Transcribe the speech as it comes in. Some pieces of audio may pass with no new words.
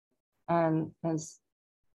And as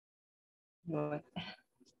Hi,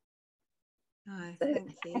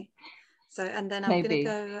 thank you. So, and then I'm going to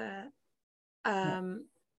go,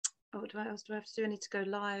 what else do I have to do? I need to go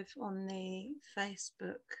live on the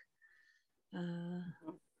Facebook.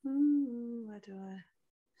 Where do I?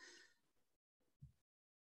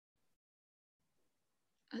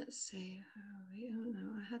 Let's see. Oh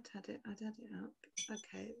no, I had it. I'd had it up.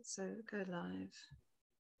 Okay, so go live.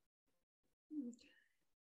 Okay.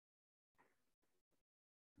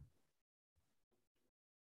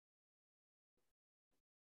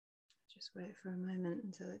 Just wait for a moment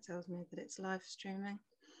until it tells me that it's live streaming.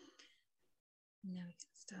 Now we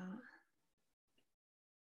can start.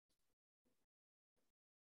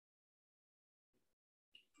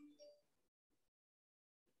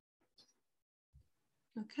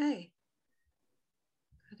 Okay,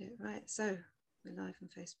 got it right. So we're live on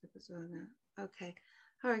Facebook as well now. Okay,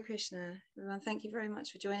 Hare Krishna, everyone. Thank you very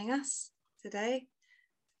much for joining us today.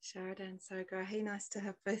 Sharada and Saragrahi, nice to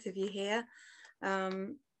have both of you here.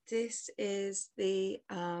 This is the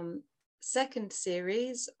second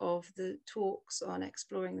series of the talks on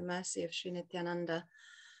exploring the mercy of Sri Nityananda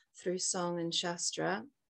through song and Shastra.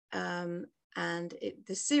 And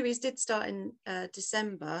the series did start in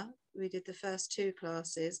December. We did the first 2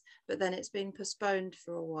 classes, but then it's been postponed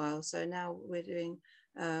for a while. So now we're doing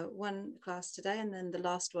 1 class today, and then the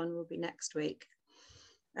last one will be next week.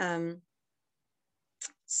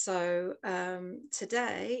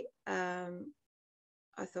 Today,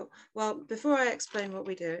 I thought, well, before I explain what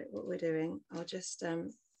we're doing, I'll just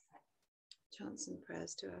chant some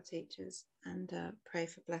prayers to our teachers and pray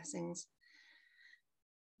for blessings.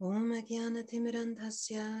 Om Jnana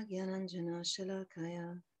Timirandhasya Jnananjana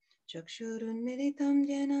Shalakaya Chakshurunmilitam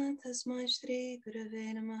Jena Tasmai Shri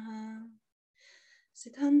Gurave Namaha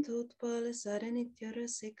Siddhantotpala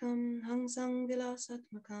Saranitya-rasikam Hangsang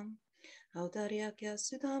Vilasatmakam Audaryakya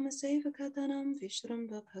Sudama Sevakatanam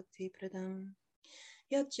Vishramba Bhakti Pradam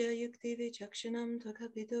Yajja Yukti Vichakshanam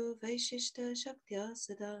Tvakapido Vaishishta Shaktya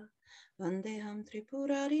Sada Vandeham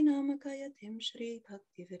Tripurari Namakayatim Shri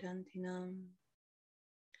Bhakti Vedantinam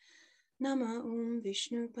Nama Om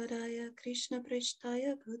Vishnu Padaya Krishna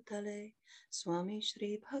Prishtaya Bhutale Swami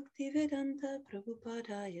Shri Bhakti Vedanta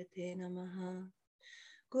Prabhupadaya Te Namaha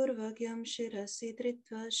Gurvagyam Shirasi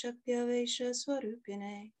Dritva Shaktya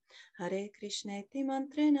Swarupine Hare Krishna Ti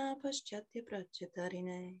Mantrena Paschatya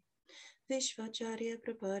Prachatarine Vishvacharya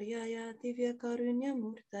Praparyaya Divya Karunya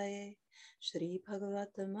Murtaye Shri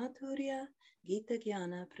Bhagavata Madhurya Gita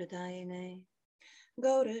Jnana Pradayane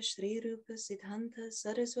Gaura Shri Rupa Siddhanta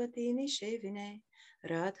Saraswati Nishevine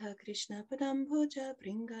Radha Krishna Padam Bhoja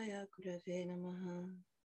Bringaya Gurave Namaha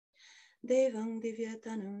Devang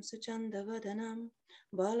Divyatanam Suchanda Vadanam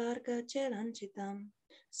Balarga Chelanchitam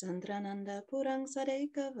Sandrananda Purang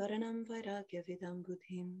Sareka Varanam Vairagya Vidam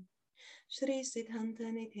Buddhim Shri Siddhanta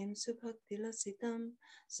Nidhim Subhakti Lasitam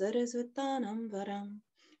Sarasvatanam Varam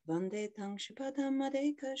Vande Tang Shupadam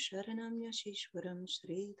Adeka Sharanam Yashishwaram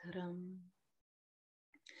Shri Dharam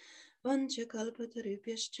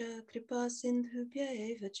Vanchakalpatarubhyascha Kripa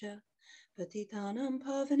Sindhubhya Evacha Patitanam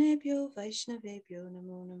Pavanebhyo Vaishnavebhyo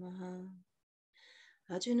Namo Namaha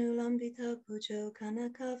Ajunulambita Pujo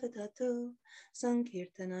Kanakavadato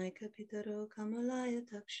Sankirtanaika Pitaro Kamalaya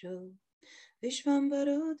Taksho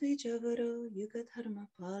Vishvambaro Dvijavaro Yugadharma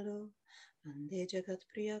Palo Vande Jagat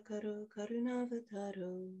Priyakaro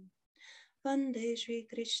Karunavataro Vande Shri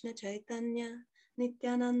Krishna Chaitanya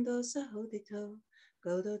Nityanando Sahodito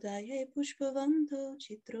Gaudodaye Pushpavanto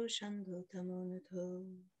Chitro Shando Tamonato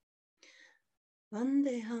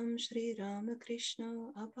Vandeham Shri Ramakrishna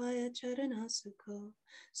Abhaya Charana Sukho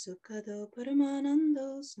Sukhado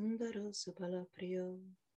Paramanando Sundaro Subala Priyo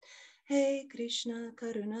Hey Krishna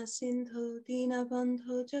Karuna Sindho Dina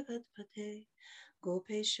Bandho Jagatpate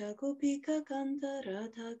Gopesha Gopika Kanta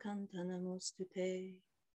Radha Kanta Namostute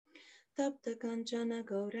Tapta Kanchana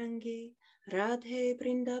Gaurangi Radhe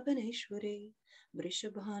Brindabaneshwari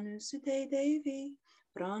Vrishabhanu Sute Devi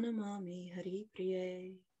Pranamami Hari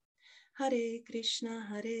Priye Hare Krishna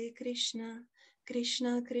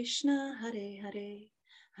Krishna Krishna Hare Hare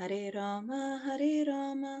Hare Rama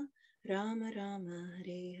Rama Rama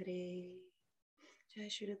Hare Hare Jai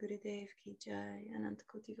Shri Gurudev Ki Jai Ananta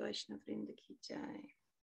Koti Vaishnava Vrinda Ki Jai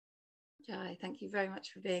Jai. Thank you very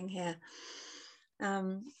much for being here.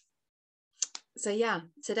 So yeah,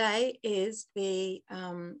 today is the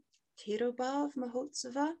Tirobhav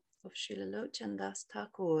Mahotsava of Srila Lochan Das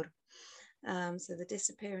Thakur. So the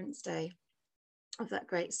disappearance day of that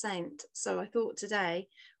great saint. So I thought today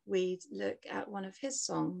we'd look at one of his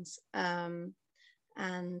songs, and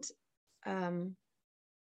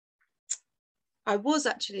I was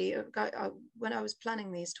actually, when I was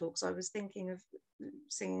planning these talks, I was thinking of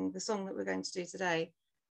singing the song that we're going to do today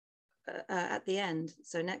at the end,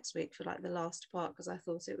 so next week for like the last part, because I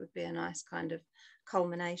thought it would be a nice kind of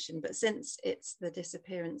culmination. But since it's the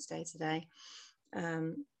disappearance day today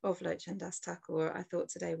of Lochan Das Thakur, I thought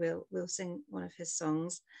today we'll sing one of his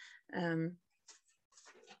songs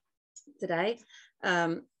today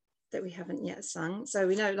that we haven't yet sung. So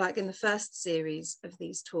we know, like in the first series of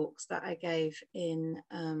these talks that I gave in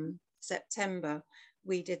September,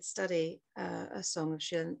 we did study a song of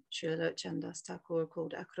Srila Lochan Das Thakur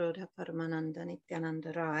called Akrodha Paramananda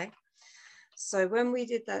Nityananda Rai. So when we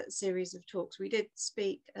did that series of talks, we did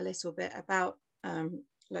speak a little bit about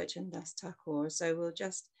Lochan Das Thakur. So we'll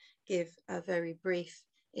just give a very brief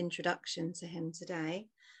introduction to him today.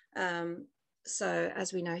 So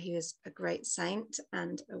as we know, he was a great saint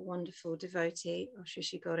and a wonderful devotee of Sri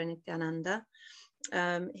Sri Gaura Nityananda.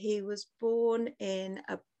 He was born in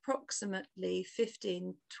approximately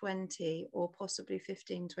 1520 or possibly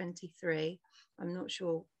 1523. I'm not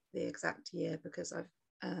sure the exact year because I've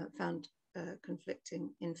found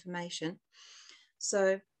conflicting information.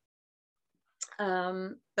 So,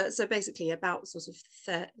 so basically about sort of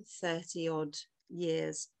 30 odd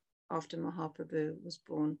years after Mahaprabhu was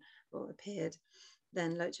born or appeared,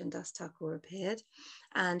 then Lochan Das Thakur appeared,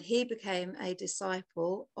 and he became a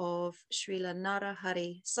disciple of Srila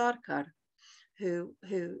Narahari Sarkar, who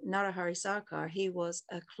Narahari Sarkar, he was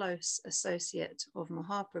a close associate of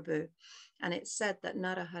Mahaprabhu, and it's said that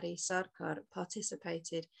Narahari Sarkar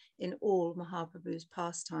participated in all Mahaprabhu's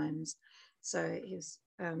pastimes, so he was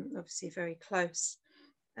obviously very close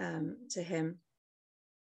to him.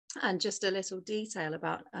 And just a little detail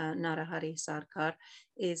about Narahari Sarkar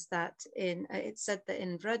is that it's said that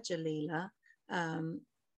in Vraja Leela,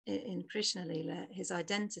 in Krishna Leela, his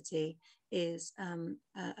identity is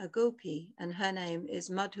a gopi, and her name is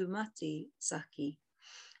Madhumati Saki.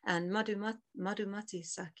 And Madhumati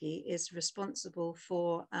Saki is responsible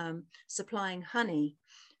for supplying honey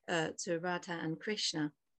to Radha and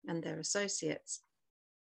Krishna and their associates.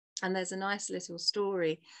 And there's a nice little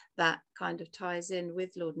story that kind of ties in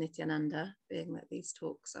with Lord Nityananda, being that these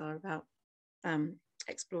talks are about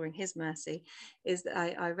exploring his mercy, is that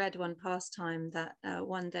I read one pastime that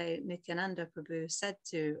one day Nityananda Prabhu said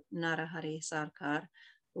to Narahari Sarkar,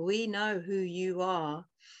 "We know who you are,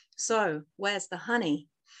 so where's the honey?"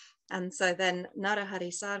 And so then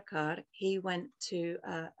Narahari Sarkar, he went to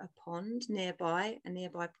a pond nearby, a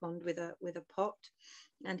nearby pond with a pot,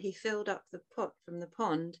 and he filled up the pot from the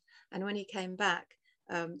pond. And when he came back,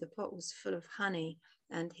 the pot was full of honey,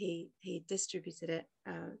 and he distributed it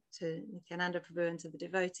to Nityananda Prabhu and to the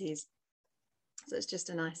devotees. So it's just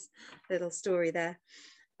a nice little story there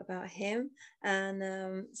about him.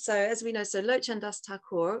 And so as we know, so Lochan Das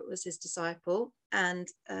Thakur was his disciple, and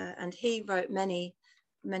he wrote many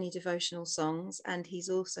devotional songs, and he's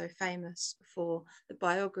also famous for the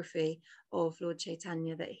biography of Lord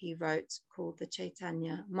Chaitanya that he wrote called the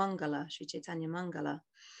Chaitanya Mangala, Sri Chaitanya Mangala,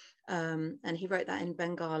 and he wrote that in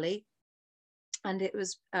Bengali, and it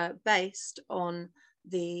was based on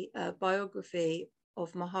the biography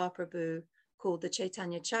of Mahaprabhu called the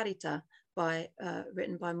Chaitanya Charita,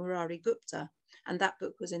 written by Murari Gupta, and that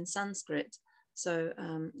book was in Sanskrit. So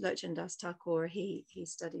Lochan Das Thakur, he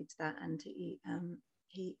studied that, and he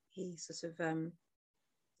sort of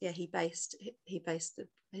he based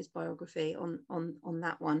his biography on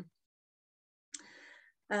that one.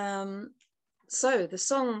 So the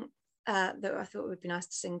song that I thought would be nice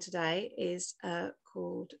to sing today is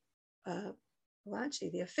called, well, actually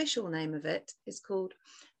the official name of it is called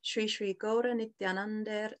Sri Sri Gaura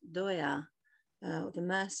Nityananda Doya, the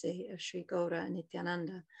mercy of Sri Gaura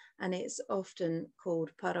Nityananda, and it's often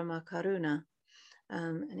called Parama Karuna,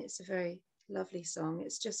 and it's a very lovely song.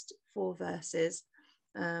 It's just 4 verses,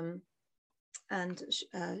 and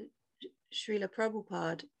Srila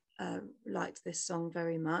Prabhupada liked this song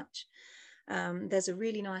very much. There's a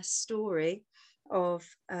really nice story of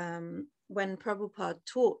when Prabhupada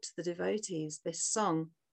taught the devotees this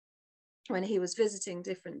song when he was visiting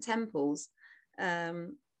different temples,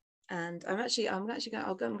 and I'm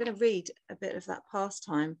going to read a bit of that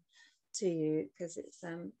pastime to you because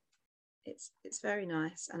it's very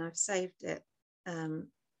nice, and I've saved it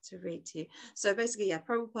to read to you. So basically,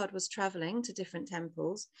 Prabhupada was traveling to different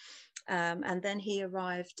temples, and then he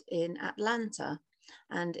arrived in Atlanta,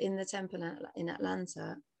 and in the temple in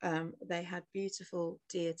Atlanta, they had beautiful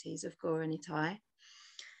deities of Gaura Nitai.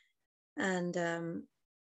 And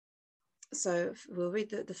so we'll read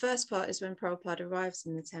the first part is when Prabhupada arrives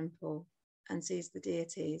in the temple and sees the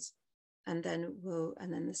deities, and then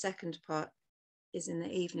the second part is in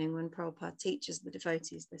the evening when Prabhupada teaches the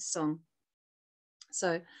devotees this song.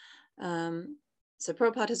 So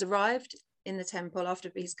Prabhupada has arrived in the temple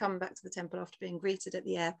after he's come back to the temple after being greeted at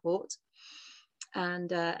the airport,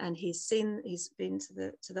 and he's been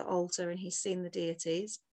to the altar and he's seen the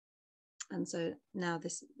deities, and so now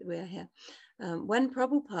we're here. When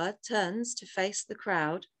Prabhupada turns to face the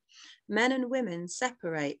crowd, men and women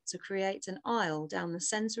separate to create an aisle down the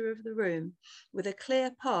center of the room with a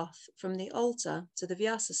clear path from the altar to the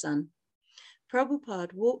Vyasasan.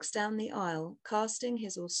 Prabhupada walks down the aisle, casting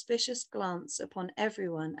his auspicious glance upon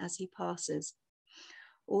everyone as he passes.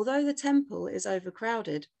 Although the temple is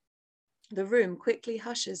overcrowded, the room quickly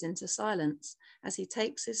hushes into silence as he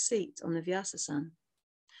takes his seat on the Vyasasan.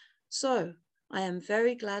 So, I am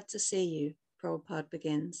very glad to see you, Prabhupada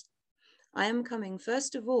begins. I am coming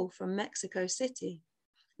first of all from Mexico City,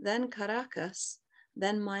 then Caracas,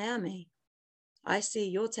 then Miami. I see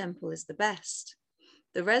your temple is the best.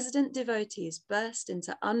 The resident devotees burst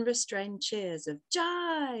into unrestrained cheers of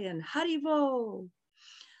Jai and Haribol.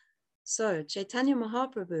 So Chaitanya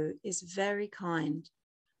Mahaprabhu is very kind.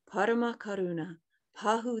 Parama Karuna,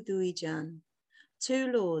 Pahu Duijan. Two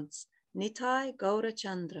lords, Nitai Gaura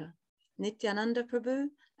Chandra, Nityananda Prabhu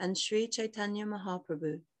and Sri Chaitanya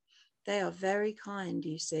Mahaprabhu. They are very kind,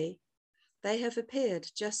 you see. They have appeared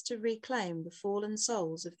just to reclaim the fallen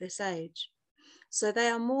souls of this age. So they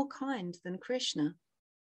are more kind than Krishna.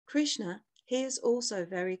 Krishna, he is also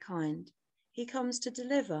very kind. He comes to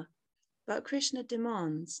deliver, but Krishna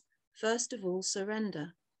demands, first of all,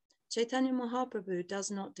 surrender. Chaitanya Mahaprabhu does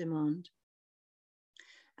not demand.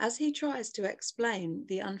 As he tries to explain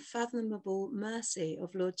the unfathomable mercy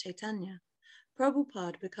of Lord Chaitanya,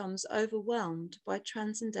 Prabhupada becomes overwhelmed by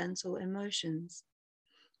transcendental emotions.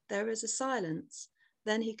 There is a silence,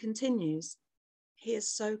 then he continues, he is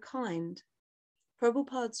so kind.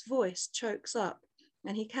 Prabhupada's voice chokes up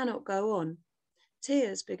and he cannot go on.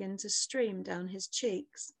 Tears begin to stream down his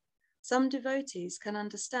cheeks. Some devotees can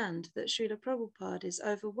understand that Srila Prabhupada is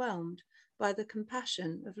overwhelmed by the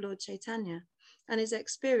compassion of Lord Chaitanya and is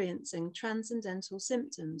experiencing transcendental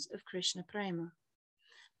symptoms of Krishna Prema.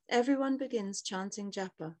 Everyone begins chanting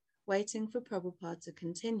japa, waiting for Prabhupada to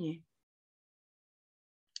continue.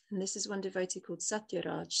 And this is one devotee called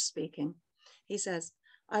Satyaraj speaking. He says,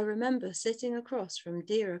 I remember sitting across from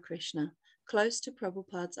Dhira Krishna, close to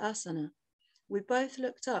Prabhupada's asana. We both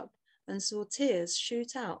looked up and saw tears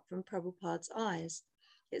shoot out from Prabhupada's eyes.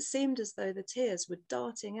 It seemed as though the tears were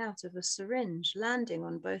darting out of a syringe, landing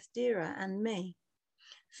on both Dhira and me.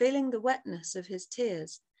 Feeling the wetness of his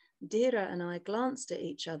tears, Dhira and I glanced at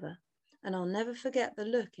each other, and I'll never forget the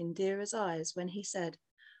look in Dhira's eyes when he said,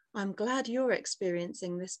 I'm glad you're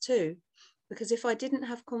experiencing this too, because if I didn't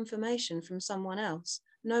have confirmation from someone else,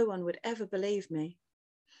 no one would ever believe me.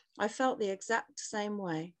 I felt the exact same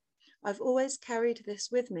way. I've always carried this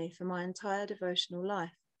with me for my entire devotional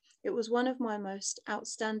life. It was one of my most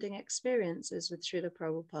outstanding experiences with Srila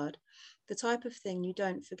Prabhupada, the type of thing you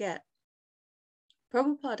don't forget.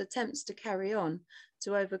 Prabhupada attempts to carry on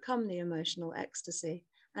to overcome the emotional ecstasy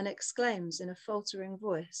and exclaims in a faltering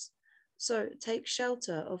voice, so take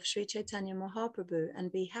shelter of Sri Chaitanya Mahaprabhu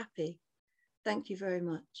and be happy. Thank you very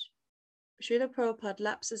much. Srila Prabhupada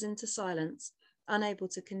lapses into silence, unable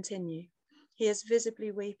to continue. He is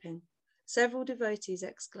visibly weeping. Several devotees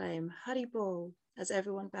exclaim, Hari Bol, as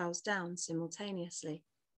everyone bows down simultaneously.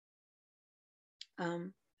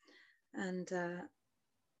 And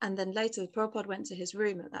then later, Prabhupada went to his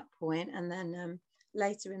room at that point, and then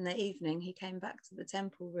later in the evening, he came back to the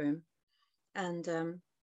temple room. And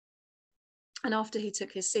after he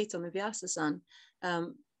took his seat on the Vyasasan,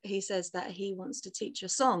 he says that he wants to teach a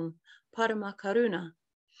song, Parama Karuna.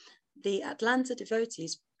 The Atlanta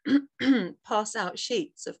devotees pass out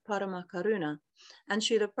sheets of Parama Karuna, and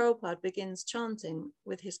Srila Prabhupada begins chanting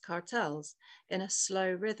with his kartals in a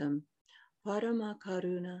slow rhythm. Parama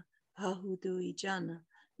Karuna Pahudui Jana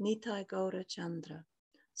Nitai Gaura Chandra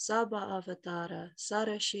Sabha Avatara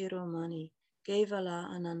Sara Shiromani Kevala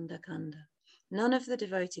Ananda Kanda. None of the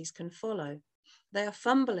devotees can follow. They are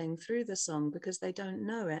fumbling through the song because they don't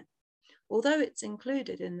know it. Although it's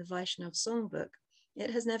included in the Vaishnav songbook, it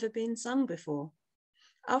has never been sung before.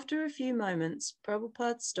 After a few moments,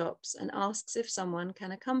 Prabhupada stops and asks if someone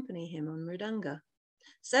can accompany him on mridanga.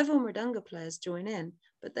 Several mridanga players join in,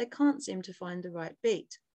 but they can't seem to find the right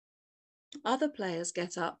beat. Other players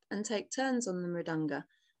get up and take turns on the mridanga,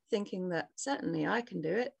 thinking that certainly I can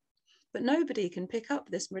do it, but nobody can pick up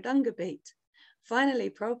this mridanga beat.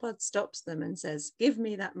 Finally, Prabhupada stops them and says, give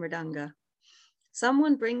me that mridanga.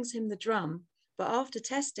 Someone brings him the drum, but after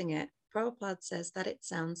testing it, Prabhupada says that it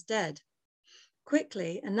sounds dead.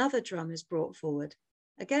 Quickly, another drum is brought forward.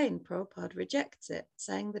 Again, Prabhupada rejects it,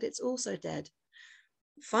 saying that it's also dead.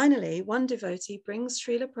 Finally, one devotee brings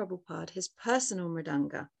Srila Prabhupada his personal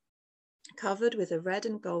mridanga, covered with a red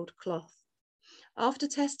and gold cloth. After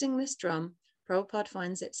testing this drum, Prabhupada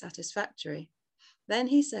finds it satisfactory. Then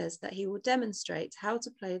he says that he will demonstrate how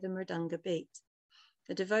to play the mridanga beat.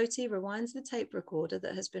 The devotee rewinds the tape recorder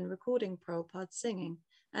that has been recording Prabhupada singing,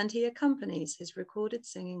 and he accompanies his recorded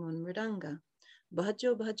singing on mridanga.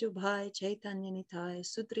 Bhajo bhajo bhai Chaitanya Nitai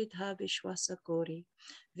Sudridha Vishwasa Kori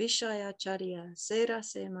Vishaya Charya Sera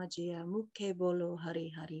Se Majia Mukhe Bolo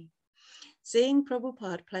Hari Hari. Seeing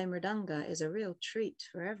Prabhupada play mridanga is a real treat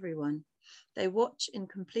for everyone. They watch in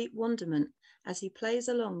complete wonderment as he plays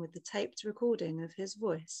along with the taped recording of his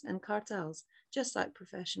voice and kartals, just like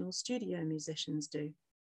professional studio musicians do.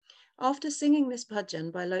 After singing this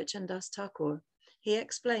bhajan by Lochan Das Thakur, he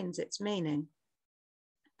explains its meaning.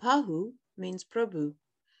 Pahu means Prabhu.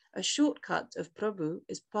 A shortcut of Prabhu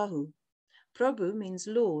is Pahu. Prabhu means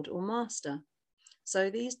Lord or Master. So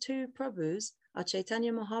these two Prabhus are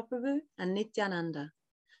Chaitanya Mahaprabhu and Nityananda.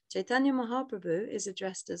 Chaitanya Mahaprabhu is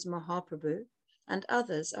addressed as Mahaprabhu, and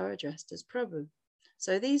others are addressed as Prabhu.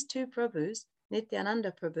 So these two Prabhus,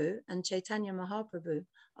 Nityananda Prabhu and Chaitanya Mahaprabhu,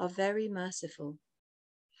 are very merciful.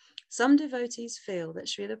 Some devotees feel that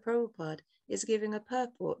Srila Prabhupada is giving a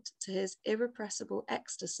purport to his irrepressible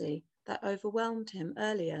ecstasy that overwhelmed him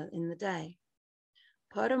earlier in the day.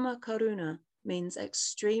 Parama Karuna means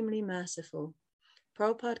extremely merciful.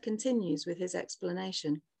 Prabhupada continues with his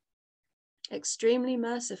explanation. Extremely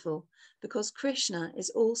merciful because Krishna is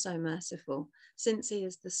also merciful, since he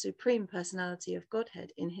is the Supreme Personality of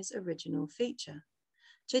Godhead in his original feature.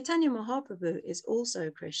 Chaitanya Mahaprabhu is also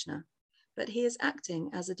Krishna, but he is acting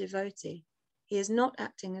as a devotee. He is not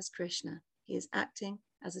acting as Krishna. He is acting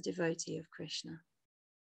as a devotee of Krishna.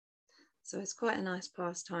 So it's quite a nice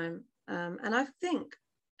pastime. And I think,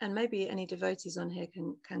 and maybe any devotees on here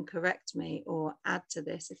can correct me or add to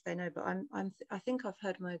this if they know, but I think I've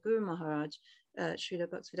heard my Guru Maharaj, Srila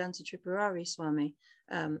Bhaktivedanta Tripurari Swami,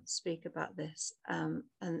 speak about this. And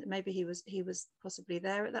maybe he was possibly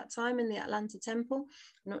there at that time in the Atlanta temple.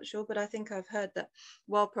 I'm not sure, but I think I've heard that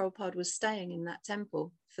while Prabhupada was staying in that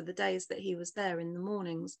temple for the days that he was there in the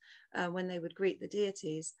mornings, when they would greet the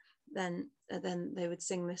deities, then they would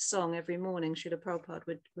sing this song every morning. Srila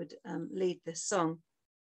Prabhupada would lead this song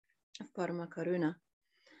of Parama Karuna.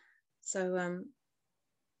 So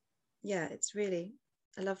yeah, it's really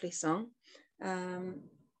a lovely song.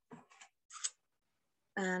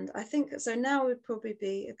 And I think, so now would probably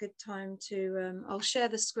be a good time to, I'll share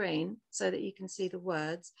the screen so that you can see the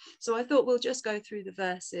words. So I thought we'll just go through the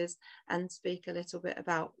verses and speak a little bit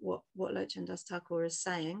about what Lochan Das Thakur is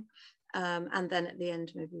saying. And then at the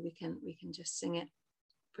end, maybe we can just sing it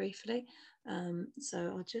briefly. So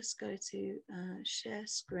I'll just go to share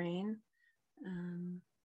screen.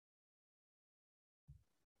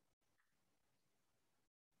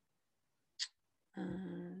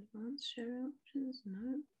 Advanced share options,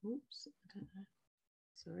 no, oops, I don't know,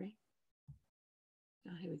 sorry.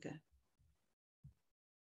 Oh, here we go.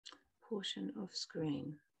 Portion of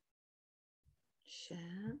screen,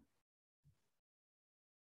 share,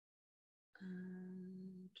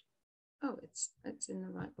 and oh, it's in the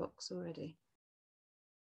right box already.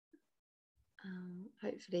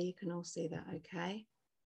 Hopefully you can all see that okay.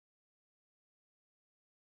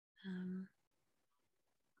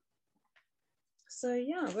 So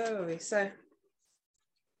yeah, where were we? So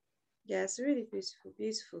yeah, it's a really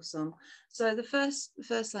beautiful song. So the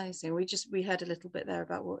first line is saying, we heard a little bit there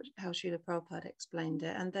about how Srila Prabhupada explained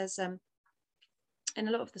it, and there's in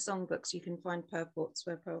a lot of the songbooks you can find purports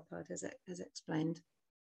where Prabhupada has explained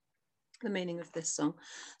the meaning of this song.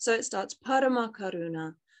 So it starts Parama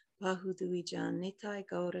Karuna Bahuduvijan Nitai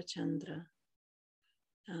Gaura Chandra.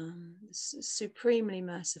 Supremely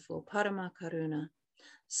merciful, Parama Karuna.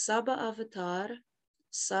 Sabha Avatar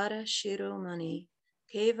Sara Shiromani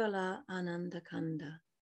Kevala Ananda Kanda.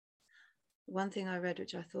 One thing I read,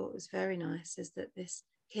 which I thought was very nice, is that this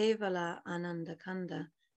Kevala Ananda Kanda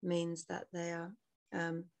means that they are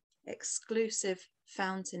exclusive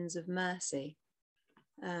fountains of mercy.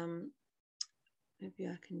 Maybe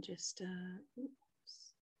I can just,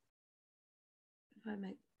 oops. If I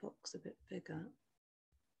make the box a bit bigger,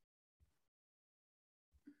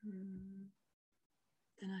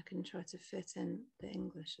 then I can try to fit in the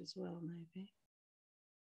English as well, maybe.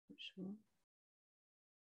 Not sure.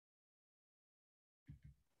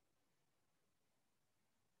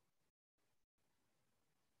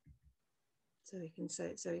 So we can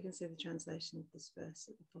see the translation of this verse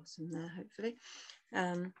at the bottom there, hopefully.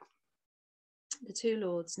 The two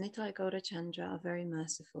lords, Nitai Gaurachandra, are very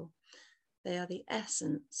merciful. They are the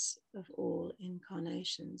essence of all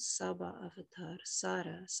incarnations. Sabha avatar,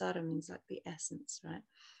 Sara. Sara means like the essence, right?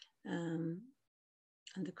 And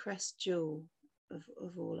the crest jewel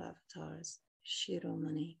of all avatars,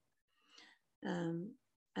 Shiromani.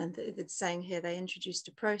 And it's saying here they introduced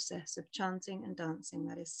a process of chanting and dancing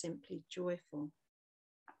that is simply joyful.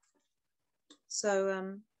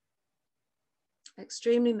 So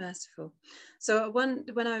extremely merciful. So when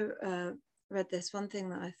I read this, one thing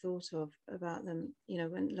that I thought of about them, you know,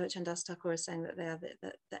 when Lochan Das Thakur is saying that they are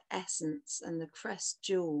the essence and the crest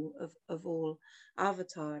jewel of all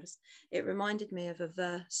avatars, it reminded me of a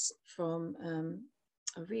verse from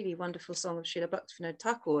a really wonderful song of Srila Bhaktivinoda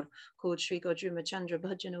Thakur called Sri Godruma Chandra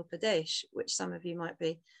Bhajan Upadesh, which some of you might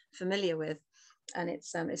be familiar with. And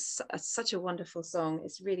it's such a wonderful song.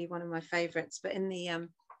 It's really one of my favorites. But in the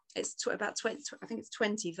it's about 20, I think it's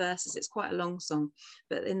 20 verses. It's quite a long song.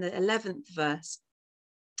 But in the 11th verse,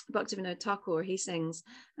 Bhaktivinoda Thakur, he sings,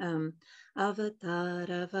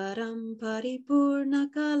 Avatara varam paripurna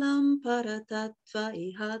kalam paratattva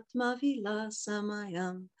ihatma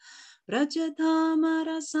vilasamayam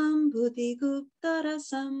Rajadhamarasam buddhi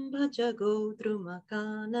guptarasam bhajago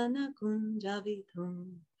drumakanana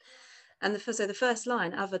kunjavidhum. And so the first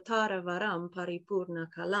line, Avatara varam paripurna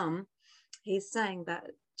kalam, he's saying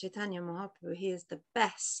that Chaitanya Mahaprabhu, he is the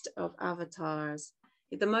best of avatars,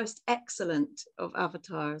 the most excellent of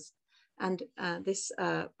avatars. And this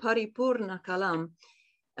paripurna kalam,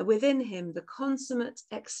 within him, the consummate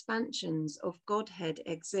expansions of Godhead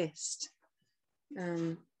exist.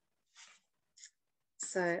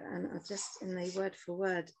 So, and I'll just in the word for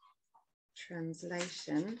word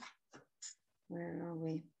translation, where are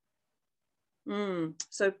we?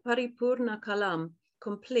 So paripurna kalam,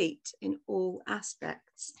 complete in all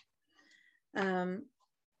aspects.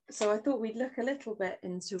 So I thought we'd look a little bit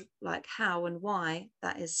into like how and why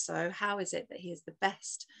that is so. How is it that he is the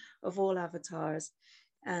best of all avatars?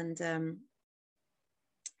 And,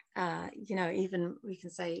 you know, even we can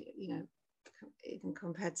say, you know, even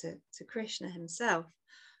compared to Krishna himself.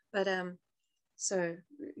 But so,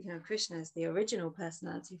 you know, Krishna is the original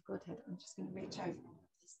personality of Godhead. I'm just going to reach over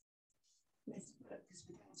this book because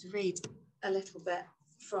we're going to read a little bit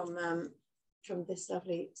from this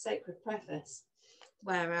lovely sacred preface,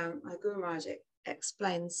 where Guru Maharaj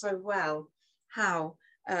explains so well how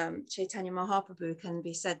Chaitanya Mahaprabhu can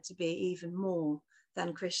be said to be even more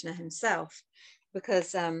than Krishna himself,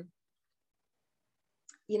 because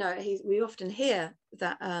you know, we often hear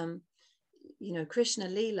that you know, Krishna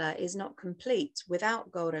Leela is not complete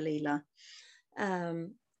without Gaura Leela,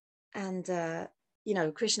 and you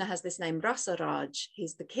know, Krishna has this name Rasaraj.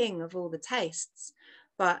 He's the king of all the tastes.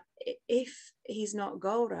 But if he's not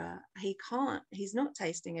Gaura, he's not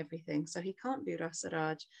tasting everything. So he can't be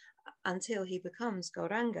Rasaraj until he becomes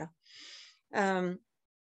Gauranga.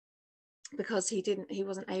 Because he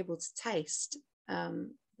wasn't able to taste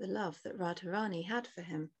the love that Radharani had for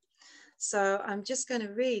him. So I'm just going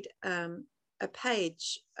to read a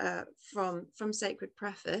page from Sacred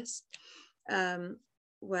Preface,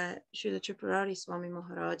 where Srila Tripurari Swami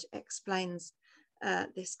Maharaj explains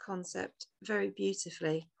this concept very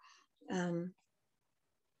beautifully.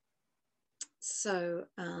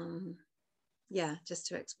 Yeah, just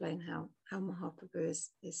to explain how Mahaprabhu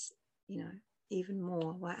is, you know, even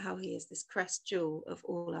more, how he is this crest jewel of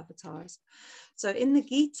all avatars. So in the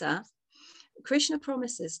Gita, Krishna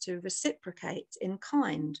promises to reciprocate in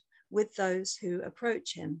kind with those who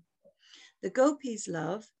approach him. The gopis'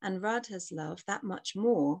 love and Radha's love, that much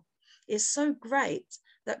more, is so great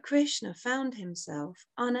that Krishna found himself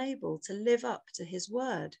unable to live up to his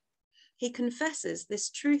word. He confesses this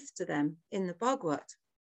truth to them in the Bhagavad.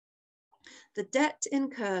 The debt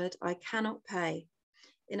incurred I cannot pay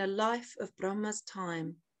in a life of Brahma's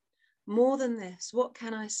time. More than this, what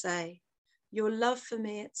can I say? Your love for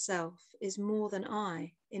me itself is more than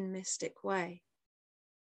I in mystic way.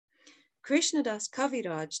 Krishnadas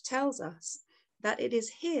Kaviraj tells us that it is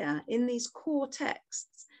here in these core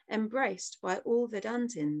texts embraced by all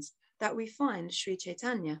Vedantins that we find Sri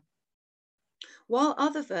Chaitanya. While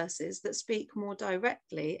other verses that speak more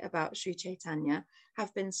directly about Sri Chaitanya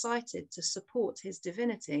have been cited to support his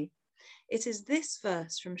divinity, it is this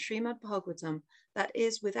verse from Srimad Bhagavatam that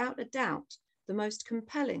is without a doubt the most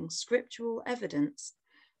compelling scriptural evidence,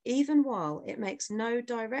 even while it makes no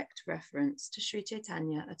direct reference to Sri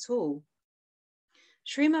Chaitanya at all.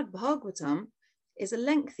 Srimad Bhagavatam is a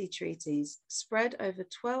lengthy treatise spread over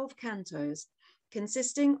 12 cantos,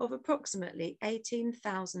 consisting of approximately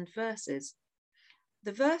 18,000 verses.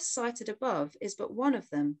 The verse cited above is but one of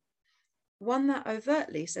them, one that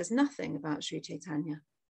overtly says nothing about Sri Chaitanya.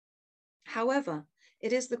 However,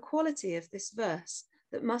 it is the quality of this verse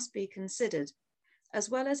that must be considered, as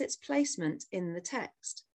well as its placement in the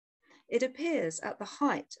text. It appears at the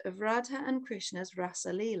height of Radha and Krishna's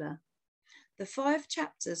Rasa Leela. The 5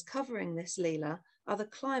 chapters covering this Leela are the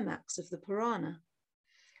climax of the Purana.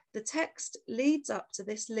 The text leads up to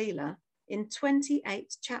this Leela in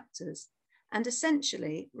 28 chapters and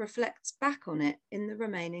essentially reflects back on it in the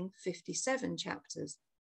remaining 57 chapters.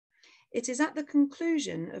 It is at the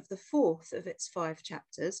conclusion of the 4th of its 5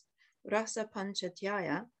 chapters, Rasa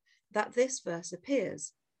Panchadhyaya, that this verse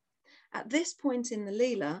appears. At this point in the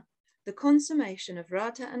Leela, the consummation of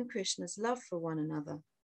Radha and Krishna's love for one another.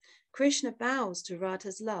 Krishna bows to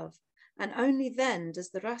Radha's love, and only then does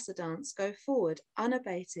the rasa dance go forward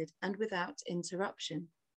unabated and without interruption.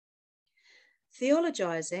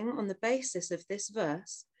 Theologizing on the basis of this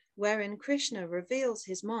verse, wherein Krishna reveals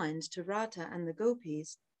his mind to Radha and the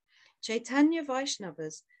gopis, Chaitanya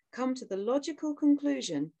Vaishnavas come to the logical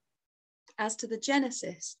conclusion as to the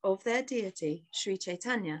genesis of their deity, Sri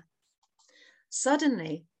Chaitanya.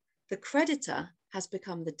 Suddenly, the creditor has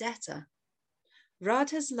become the debtor.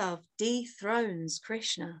 Radha's love dethrones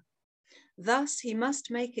Krishna. Thus, he must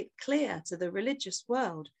make it clear to the religious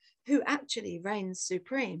world who actually reigns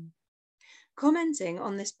supreme. Commenting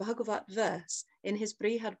on this Bhagavat verse in his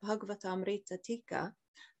Brihad Bhagavatamrita Tika,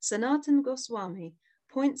 Sanatana Goswami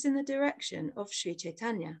points in the direction of Sri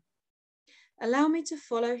Chaitanya. Allow me to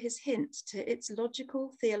follow his hint to its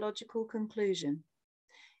logical theological conclusion.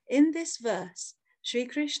 In this verse, Sri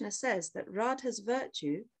Krishna says that Radha's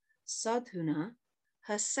virtue, sadhuna,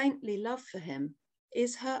 her saintly love for him,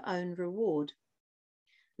 is her own reward.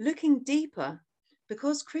 Looking deeper,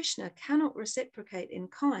 because Krishna cannot reciprocate in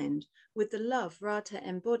kind with the love Radha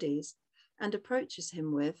embodies and approaches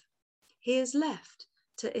him with, he is left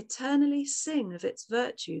to eternally sing of its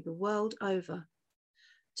virtue the world over.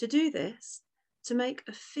 To do this, to make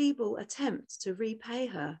a feeble attempt to repay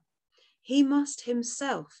her, he must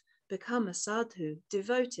himself become a sadhu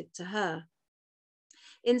devoted to her.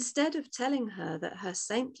 Instead of telling her that her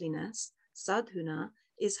saintliness, sadhuna,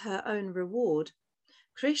 is her own reward,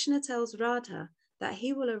 Krishna tells Radha that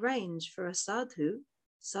he will arrange for a sadhu,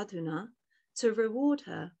 sadhuna, to reward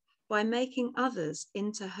her by making others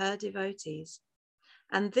into her devotees.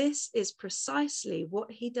 And this is precisely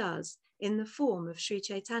what he does in the form of Sri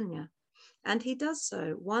Chaitanya, and he does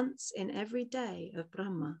so once in every day of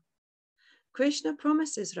Brahma. Krishna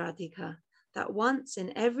promises Radhika that once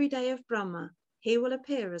in every day of Brahma, he will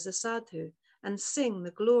appear as a sadhu and sing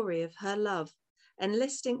the glory of her love,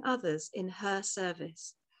 enlisting others in her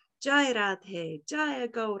service. Jai Radhe, Jaya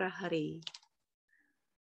Gaura Hari.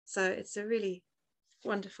 So it's a really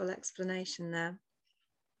wonderful explanation there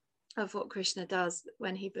of what Krishna does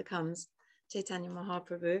when he becomes Chaitanya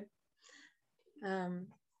Mahaprabhu. And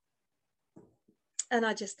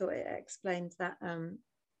I just thought it explained that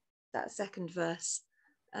that second verse,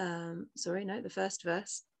 the first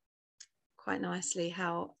verse, quite nicely.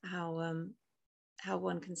 How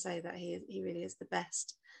one can say that he really is the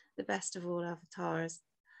best of all avatars.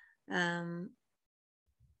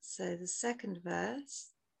 So the second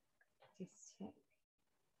verse.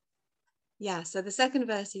 Yeah, so the second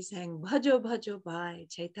verse he's saying, Bhajo Bhajo Bhai,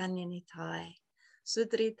 Chaitanya Nitai,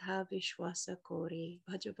 Sudritha Vishwasa Kori,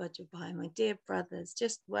 Bhajo Bhajo Bhai, my dear brothers,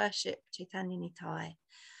 just worship Chaitanya Nitai,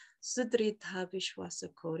 Sudritha Vishwasa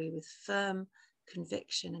Kori, with firm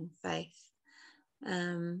conviction and faith.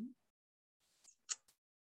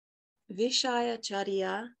 Vishaya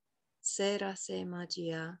Charya, Sera Se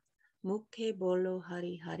Majia, Mukhe Bolo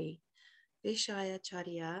Hari Hari. Vishaya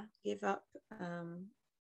Charya, give up.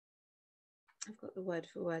 I've got the word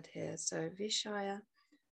for word here. So Vishaya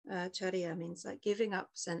Charya means like giving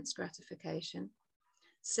up sense gratification.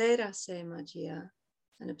 Sera Se Majia,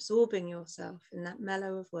 and absorbing yourself in that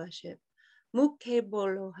mellow of worship. Mukhe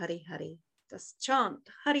Bolo Hari Hari. Just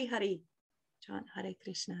chant Hari Hari. Chant Hare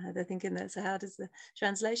Krishna. They're thinking that. So how does the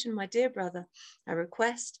translation? My dear brother, I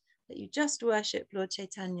request that you just worship Lord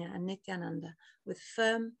Chaitanya and Nityananda with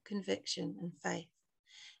firm conviction and faith.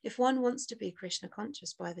 If one wants to be Krishna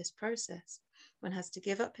conscious by this process, one has to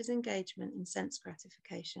give up his engagement in sense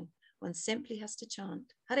gratification. One simply has to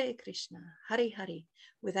chant Hare Krishna, Hari Hari,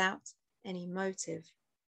 without any motive.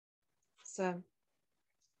 So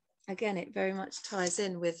again, it very much ties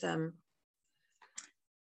in with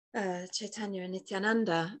Chaitanya and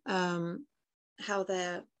Nityananda, how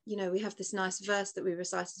they're, we have this nice verse that we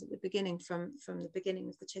recited at the beginning from the beginning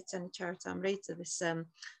of the Chaitanya Charitamrita, this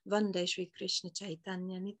Vande Shri Krishna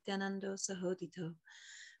Chaitanya Nityanando Sahodito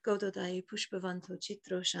Gododai Pushpavanto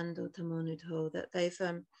Chitro Shando Tamonudho, that they've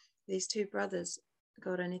these two brothers,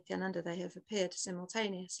 Gaura and Nityananda, they have appeared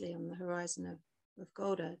simultaneously on the horizon of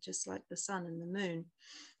Gaura, just like the sun and the moon.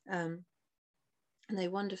 And they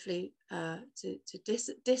wonderfully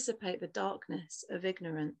dissipate the darkness of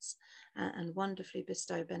ignorance and wonderfully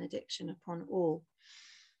bestow benediction upon all.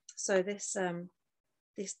 So this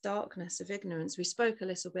darkness of ignorance, we spoke a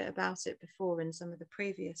little bit about it before in some of the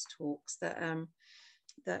previous talks, that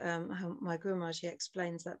my Guru Maharaj, he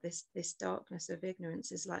explains that this darkness of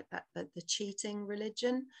ignorance is like that the cheating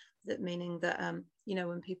religion, that meaning that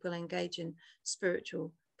when people engage in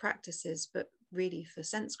spiritual practices, but really for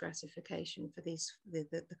sense gratification, for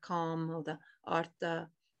the calm or the artha,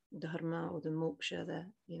 dharma or the moksha, the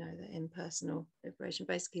impersonal liberation,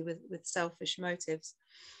 basically with selfish motives.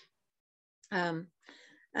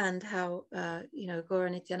 And how Gaura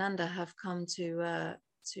and Nityananda have come to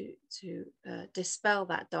dispel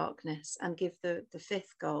that darkness and give the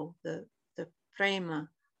fifth goal, the prema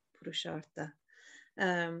purushartha.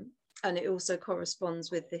 And it also corresponds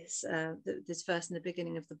with this verse in the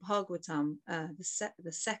beginning of the Bhagavatam,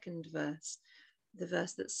 the second verse, the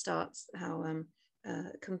verse that starts how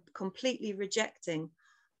completely rejecting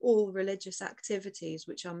all religious activities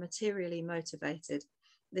which are materially motivated.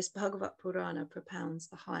 This Bhagavat Purana propounds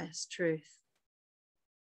the highest truth.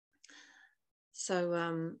 So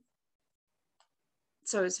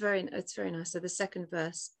it's very nice. So the second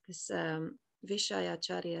verse, this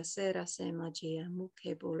Vishayacharya Sera Semajia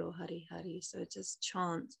Mukhe Bolo Hari Hari. So it just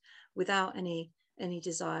chant without any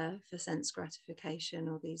desire for sense gratification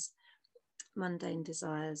or these mundane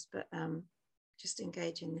desires, but just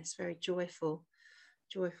engage in this very joyful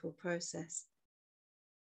process.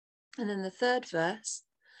 And then the third verse,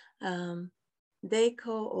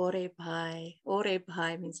 Deko ore bhai. Ore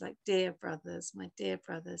bhai means like dear brothers, my dear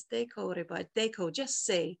brothers. Deko ore bhai. Deko, just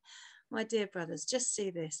see, my dear brothers, just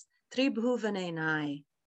see this. Tribhuvane nai.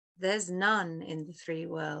 There's none in the three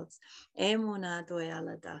worlds. Emuna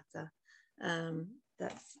doyala data.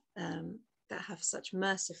 That have such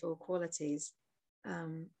merciful qualities. Let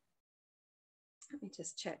me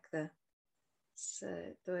just check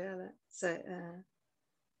doyala.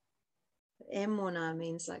 Emona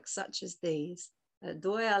means like such as these.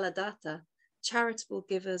 Doyala data, charitable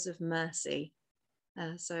givers of mercy.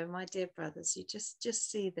 So my dear brothers, you just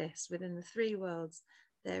see this. Within the three worlds,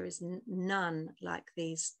 there is none like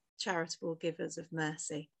these charitable givers of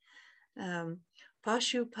mercy. Pashu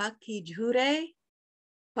paki jhure.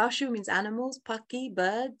 Pashu means animals. Paki,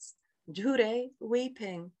 birds. Jhure,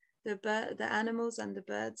 weeping. The animals and the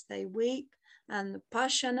birds, they weep. And the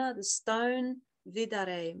pashana, the stone,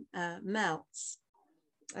 vidare, melts.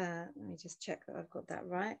 Let me just check that I've got that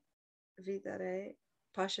right. Vidare,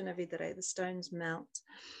 pashana vidare, the stones melt.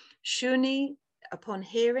 Shuni, upon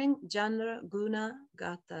hearing, janra guna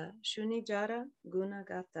gata. Shuni jara guna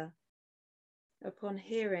gata. Upon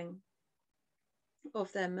hearing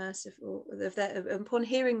of their merciful, upon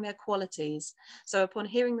hearing their qualities. So upon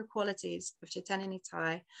hearing the qualities of Chaitanya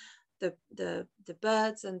Nitai, the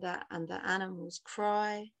birds and the animals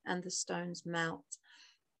cry and the stones melt.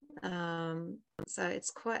 So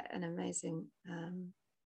it's quite an amazing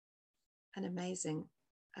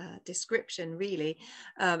description, really,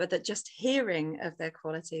 but that just hearing of their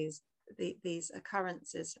qualities, these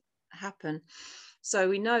occurrences happen. So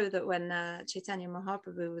we know that when Chaitanya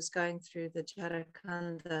Mahaprabhu was going through the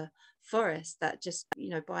Jharkhanda forest, that just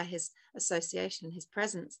by his association, his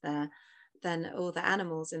presence there, then all the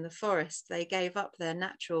animals in the forest, they gave up their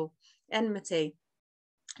natural enmity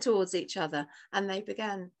towards each other, and they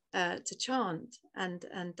began to chant and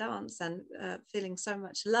dance and feeling so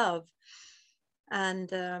much love.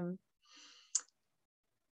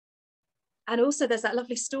 And also there's that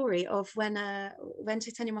lovely story of when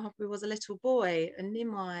Chaitanya Mahaprabhu was a little boy,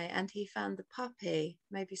 Nimai, and he found the puppy.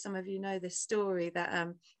 Maybe some of you know this story,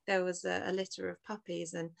 that there was a litter of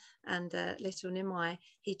puppies, and little Nimai,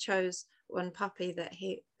 he chose one puppy that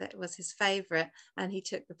was his favorite, and he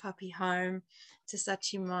took the puppy home to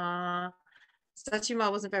Sachima. Sachima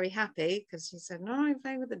wasn't very happy because she said, "No, I'm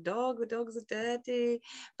playing with the dogs are dirty,"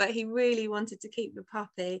 but he really wanted to keep the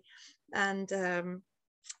puppy, and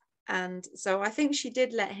so I think she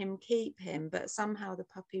did let him keep him, but somehow the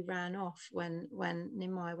puppy ran off when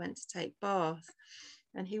Nimai went to take bath,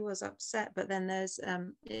 and he was upset. But then there's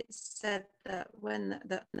it's said that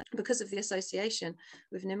because of the association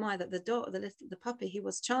with Nimai, that the puppy, he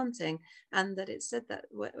was chanting, and that it said that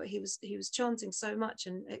he was chanting so much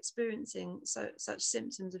and experiencing such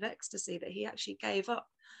symptoms of ecstasy that he actually gave up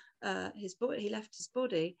his body. He left his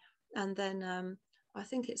body, and then I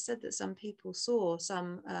think it said that some people saw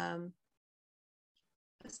some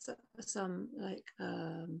like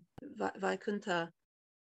Vaikuntha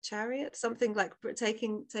chariot, something like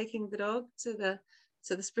taking the dog to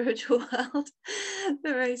the spiritual world. A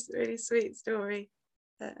very really sweet story.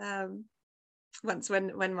 Once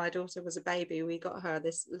when my daughter was a baby, we got her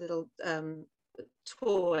this little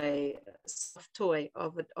soft toy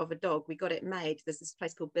of a dog. We got it made. There's this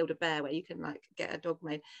place called Build-A-Bear where you can like get a dog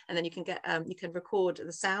made, and then you can record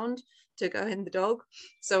the sound to go in the dog.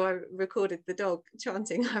 So I recorded the dog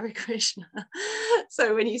chanting Hare Krishna.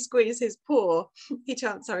 So when you squeeze his paw, he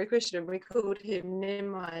chants Hare Krishna, and we called him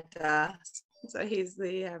Nimai Das. So he's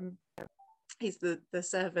the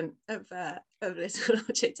servant of little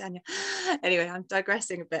Lord Chaitanya. Anyway, I'm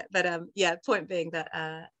digressing a bit, but yeah, point being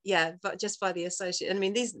that yeah, but just by the association, I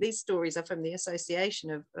mean, these stories are from the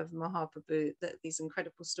association of Mahaprabhu, that these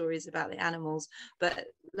incredible stories about the animals. But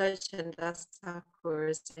Lochan Das Thakur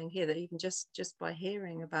is saying here that even just by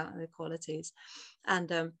hearing about the qualities, and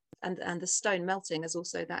the stone melting is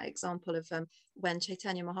also that example of when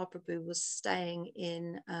Chaitanya Mahaprabhu was staying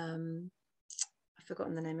in I've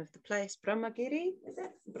forgotten the name of the place, Brahmagiri, is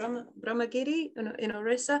it? Brahmagiri in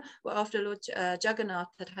Orissa, where after Lord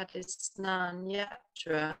Jagannath had his Snan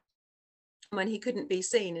Yatra, when he couldn't be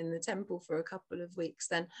seen in the temple for a couple of weeks,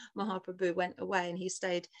 then Mahaprabhu went away and he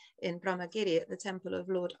stayed in Brahmagiri at the temple of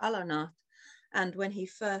Lord Alarnath. And when he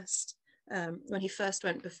first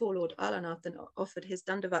went before Lord Alarnath and offered his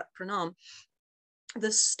Dandavat Pranam, the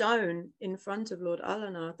stone in front of Lord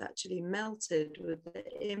Alarnath actually melted with the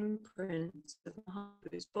imprint of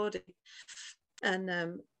Mahaprabhu's body. And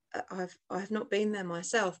I've not been there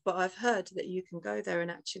myself, but I've heard that you can go there and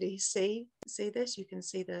actually see this. You can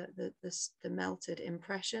see the melted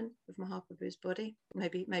impression of Mahaprabhu's body.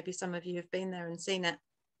 Maybe some of you have been there and seen it,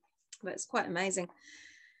 but it's quite amazing.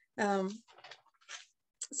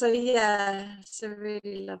 So yeah, it's a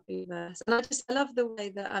really lovely verse, and I love the way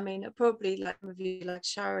that, I mean, probably like some of you like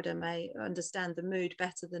Sharada may understand the mood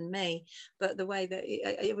better than me, but the way that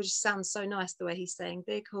it would just sound so nice, the way he's saying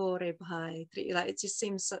 "Dekho re bhai," like it just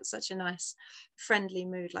seems such a nice, friendly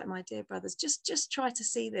mood. Like, my dear brothers, just try to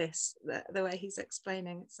see this. The way he's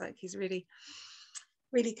explaining, it's like he's really,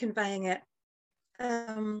 really conveying it.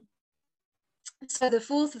 So the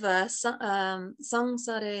fourth verse,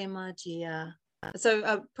 Sangsare Majia.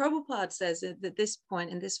 So Prabhupada says at this point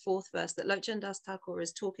in this fourth verse that Lochan Das Thakur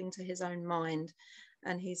is talking to his own mind,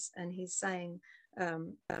 and he's saying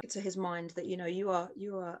to his mind that, you know, you are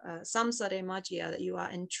samsare majya, that you are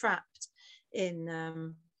entrapped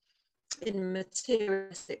in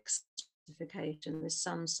materialistic sanctification. This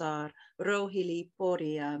samsar, rohili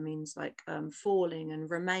poriya, means like falling and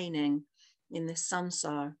remaining in this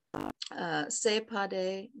samsar.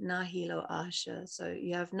 Sepade nahilo asha, so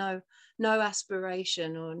you have no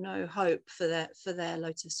aspiration or no hope for their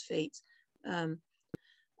lotus feet.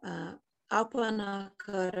 Apana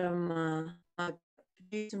karma,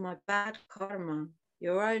 due to my bad karma,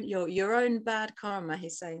 your own bad karma,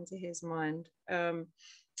 he's saying to his mind. So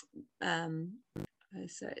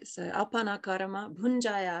apana karma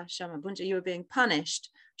bhunjaya shama, bhunja, you are being punished.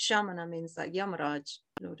 Shamana means like Yamaraj,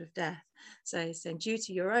 Lord of Death. So he's saying, due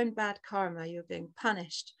to your own bad karma, you're being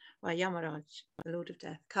punished by Yamaraj, the Lord of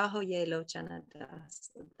Death. Kaho ye Lochan Das,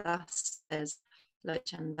 thus says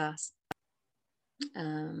Lochan Das.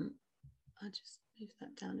 I'll just move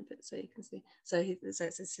that down a bit so you can see. So it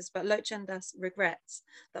says, but Lochan Das regrets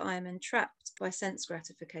that I am entrapped by sense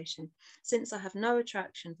gratification, since I have no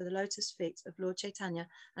attraction for the lotus feet of Lord Chaitanya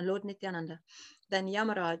and Lord Nityananda. Then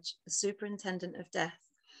Yamaraj, the superintendent of death,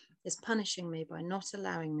 is punishing me by not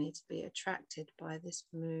allowing me to be attracted by this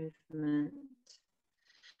movement.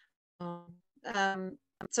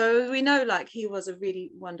 So we know, like, he was a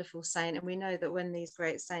really wonderful saint, and we know that when these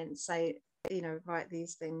great saints say, you know, write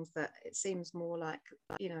these things, that it seems more like,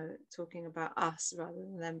 you know, talking about us rather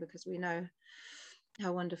than them, because we know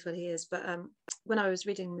how wonderful he is. But when I was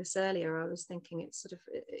reading this earlier, I was thinking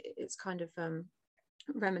it's kind of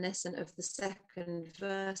reminiscent of the second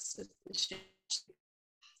verse of the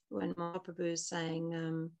when Mahaprabhu is saying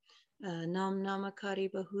Nam namakari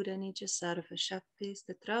bahura nija sarva shaktis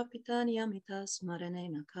tatrapitani amita smarane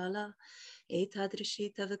nakala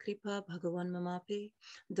etadrishi tava kripa bhagavan mamapi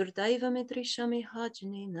durdaiva midrishami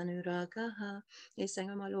hajni nanuragaha. He's saying,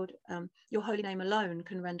 oh my Lord, your holy name alone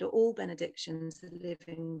can render all benedictions to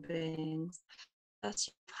living beings. Thus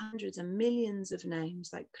hundreds and millions of names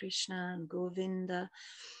like Krishna and Govinda.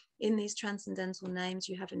 In these transcendental names,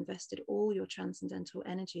 you have invested all your transcendental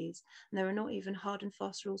energies, and there are not even hard and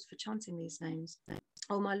fast rules for chanting these names.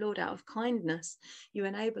 Oh my Lord, out of kindness, you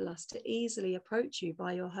enable us to easily approach you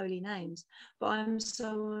by your holy names, but I'm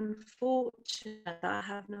so unfortunate that I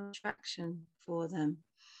have no attraction for them.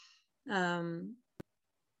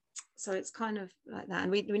 So it's kind of like that,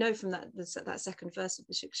 and we know from that second verse of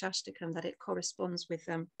the Shikshashtakam that it corresponds with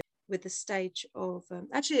the stage of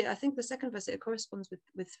actually I think the second verse, it corresponds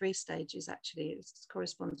with 3 stages. Actually, it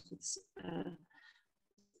corresponds with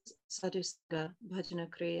Sadhusanga, Bhajana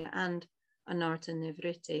Kriya, and Anartha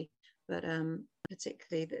Nivritti. But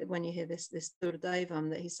particularly when you hear this Durdaivam,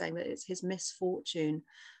 that he's saying that it's his misfortune,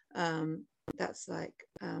 that's like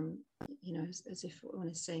as if one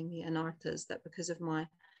is saying the Anarthas, that because of my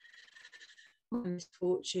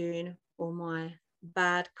misfortune or my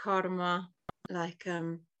bad karma, like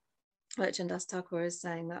Chandas Thakur is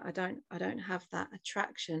saying, that I don't have that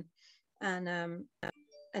attraction, and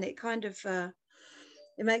it kind of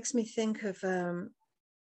it makes me think of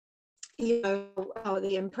how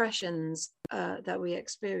the impressions that we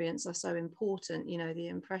experience are so important. The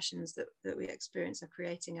impressions that we experience are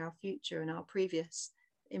creating our future, and our previous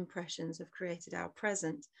impressions have created our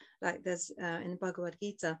present. Like there's in the Bhagavad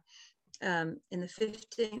Gita, in the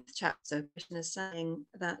 15th chapter, Krishna is saying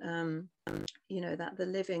that that the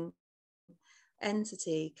living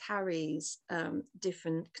entity carries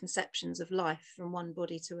different conceptions of life from one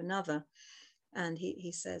body to another. And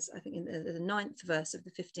he says, I think in the 9th verse of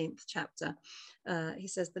the 15th chapter, he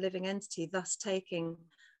says, the living entity, thus taking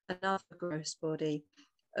another gross body,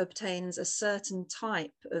 obtains a certain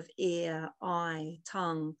type of ear, eye,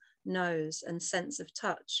 tongue, nose, and sense of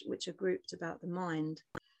touch, which are grouped about the mind.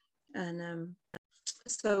 And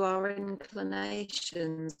so our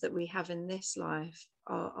inclinations that we have in this life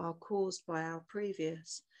are caused by our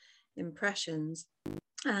previous impressions.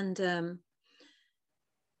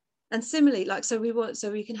 And similarly, like, so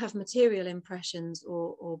we can have material impressions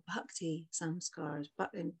or bhakti samskaras,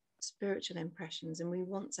 but in spiritual impressions, and we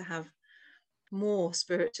want to have more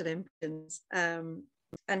spiritual impressions. And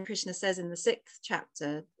Krishna says in the 6th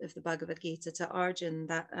chapter of the Bhagavad Gita to Arjuna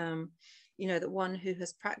that that one who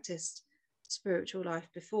has practiced spiritual life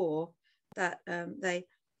before, that they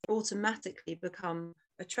automatically become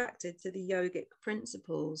attracted to the yogic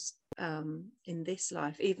principles in this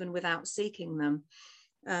life, even without seeking them.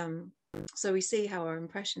 So we see how our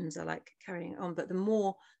impressions are like carrying on, but the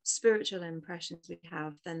more spiritual impressions we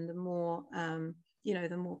have, then the more the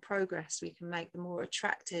more progress we can make, the more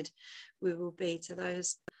attracted we will be to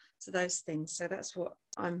those things. So that's what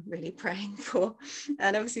I'm really praying for.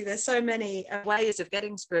 And obviously there's so many ways of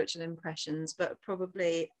getting spiritual impressions, but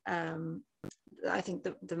probably I think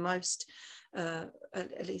the most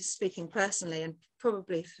at least speaking personally, and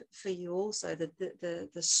probably for you also, the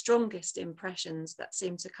strongest impressions that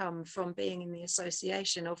seem to come from being in the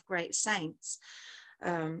association of great saints,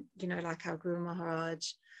 like our Guru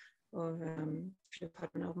Maharaj or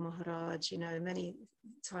Padmanabh Maharaj. Many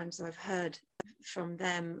times I've heard from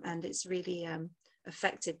them, and it's really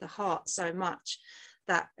affected the heart so much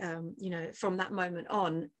that from that moment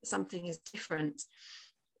on something is different.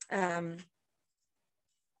 I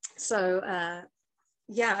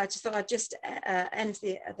just thought I'd just end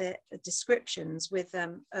the descriptions with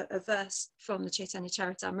a verse from the Chaitanya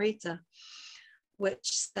Charitamrita,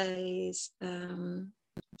 which says,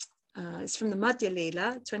 it's from the Madhya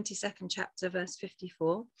Lila, 22nd chapter, verse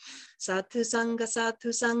 54. Sadhu Sangha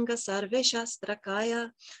Sarve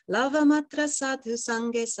Shastrakaya, Lavamatra Sadhu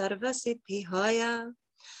Sanghe Sarva Siddhihaya.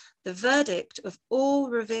 The verdict of all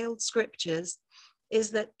revealed scriptures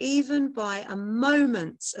is that even by a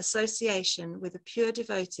moment's association with a pure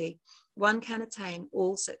devotee, one can attain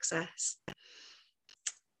all success.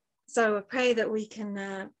 So I pray that we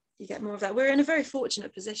can you get more of that. We're in a very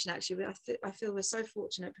fortunate position, actually. I feel we're so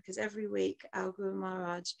fortunate because every week our Guru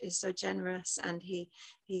Maharaj is so generous, and he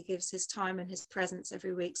gives his time and his presence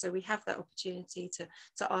every week. So we have that opportunity to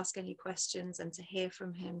ask any questions and to hear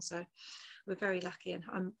from him. So we're very lucky, and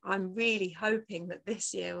I'm really hoping that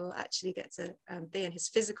this year we'll actually get to be in his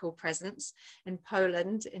physical presence in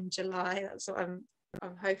Poland in July. That's what I'm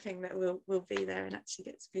hoping, that we'll be there and actually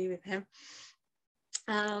get to be with him.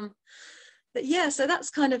 But yeah, so that's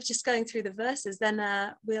kind of just going through the verses. Then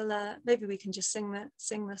we'll maybe we can just sing the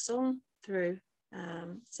song through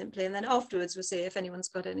simply, and then afterwards we'll see if anyone's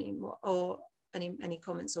got any more or any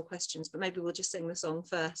comments or questions. But maybe we'll just sing the song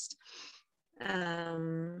first.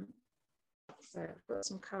 So I've got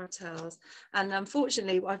some cartels, and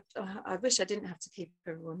unfortunately I wish I didn't have to keep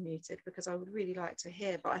everyone muted, because I would really like to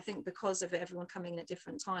hear, but I think because of everyone coming in at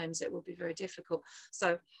different times, it will be very difficult.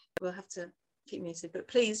 So we'll have to keep muted, but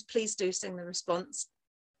please do sing the response,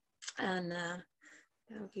 and that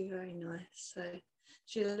would be very nice. So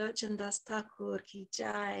Srila Lochan Das Thakur ki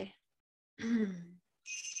jai.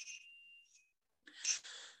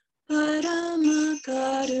 Parama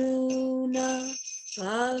Karuna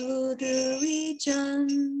Bahudri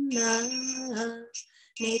Janna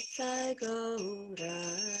Nitai Gaura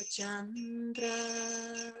Chandra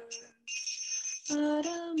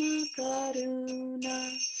Parama Karuna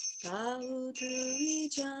Kaudri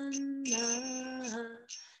Janna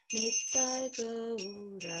Nitai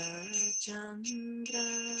Gaura Chandra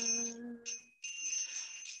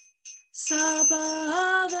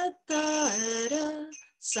Sabhavatara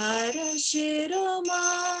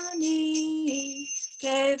Sarashiromani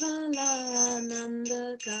Kevalananda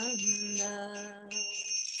Kanda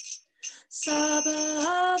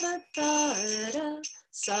Sabhavatara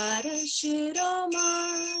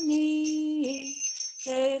Sarashiromani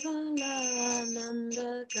Kevalananda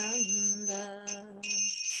Kanda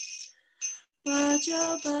Vajo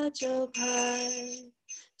Vajo Bhai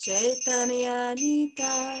Chaitanya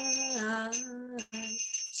Nitai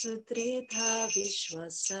Sutrita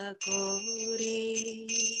Vishwasakori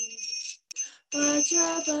Vajo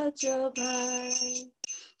Vajo Bhai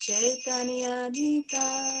Chaitanya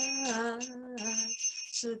Nitai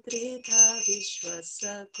Sutrita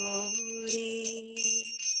Vishwasakori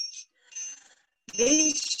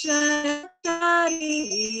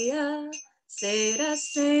Vishayacharya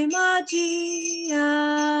Serase Majia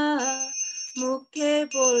Mukhe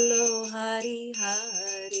Bolo Hari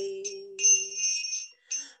Hari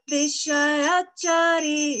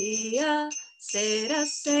Vishayacharya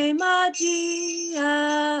Serase Majia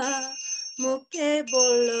Mukhe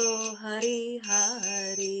Bolo Hari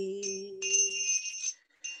Hari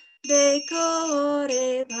Dekho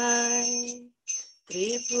re bhai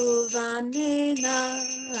Tribhuvane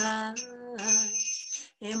nai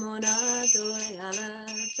Emona doyala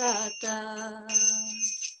tata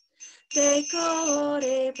Dekho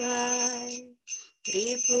re bhai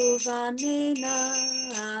Tribhuvane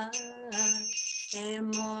nai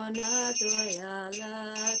Emona doyala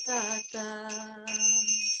tata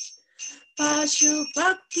Pashu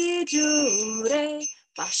Bhakti Jure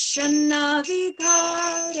Pashana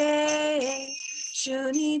Vidhare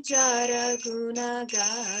Shuni Jara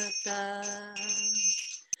Gunagata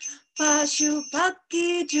Pashu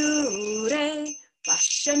Bhakti Jure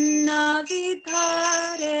Pashana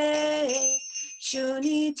Vidhare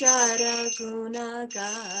Shuni Jara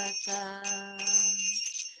Gunagata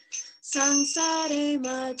Sansare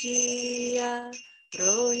Majia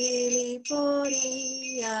Rohili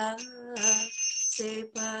Poria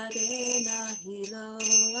Separe Nahilo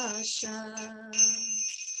Asha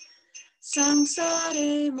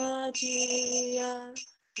Sansare Majia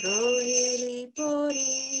Rohili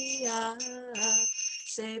Poria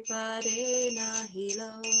Separe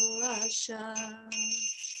Nahilo Asha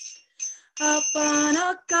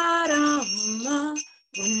Apana Karama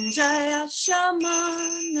Punjaya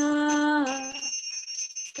Shamana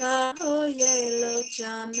Kahoyelo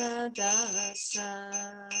Chanadasa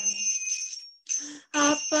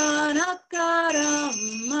Apana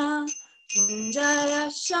Karama Punjaya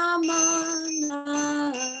Shamana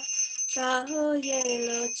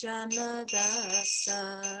Kahoyelo Chanadasa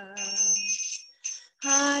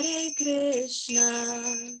Hare Krishna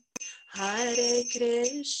Hare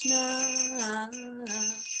Krishna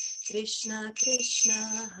Krishna Krishna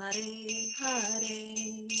Hare Hare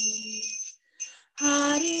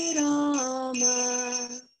Hare Rama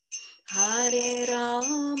Hare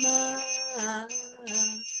Rama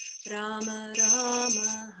Rama Rama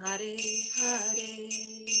Hare Hare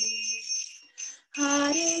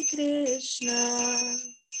Hare Krishna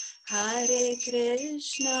Hare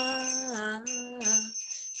Krishna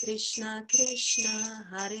Krishna Krishna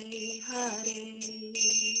Hare Hare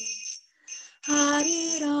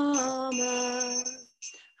Hare Rama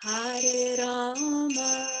Hare Rama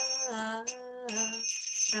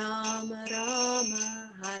Rama Rama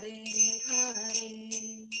Hare Hare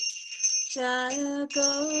Jaya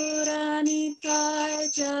Gauranitai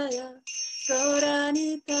Jaya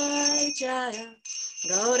Gauranitai Jaya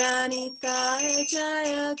Gauranitai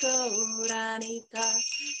Jaya Gauranitai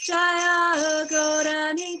Jaya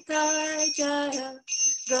Gauranitai Jaya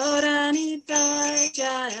Gauranitai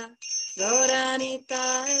Jaya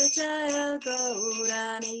Gauranitai Jaya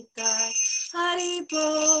Gauranitai Haribo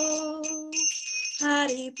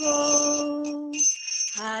Haribo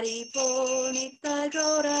Haribo Nitai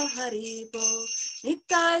Gaura Haribo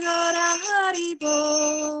Nitai Gaura Haribo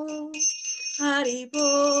Haribo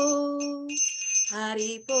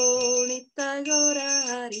Haribo Nitai Gaura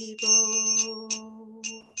Haribo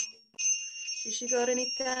Shri Gaura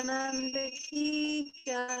Nityananda Ki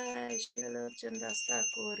Jai Shri Lochan Das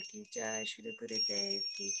Thakur Ki Jai Shri Gurudev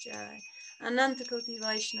Ki Jai Ananta Koti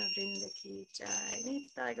Vaishnava Vrinda Ki Jai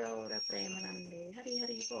Nitai Gaura Premanande Hari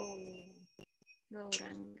Hari Bol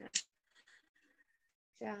Gauranga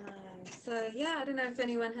Jai. So yeah, I don't know if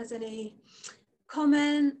anyone has any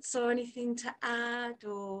comments or anything to add,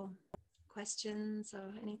 or questions or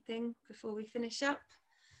anything before we finish up?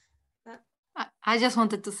 I just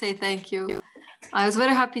wanted to say thank you. I was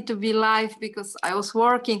very happy to be live because I was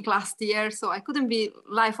working last year, so I couldn't be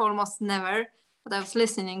live almost never, but I was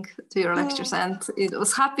listening to your lectures and it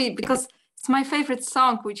was happy because it's my favorite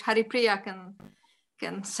song, which Hari Priya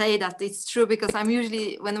can say that it's true, because I'm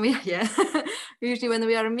usually when we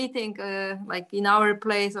are meeting like in our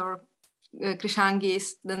place or Krishangis,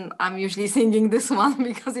 then I'm usually singing this one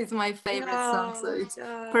because it's my favorite song, so it's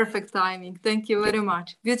perfect timing. Thank you very much.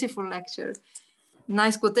 Beautiful lecture,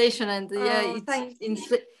 nice quotation, and it's in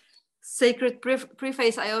sacred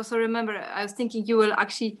preface. I also remember I was thinking you will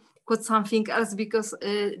actually quote something else, because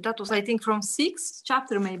that was, I think, from 6th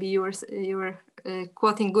chapter maybe you were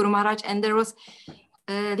quoting Guru Maharaj, and there was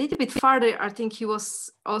a little bit farther, I think he was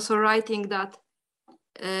also writing that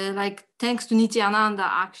like thanks to Nityananda,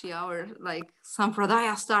 actually our like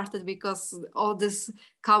Sampradaya started because all these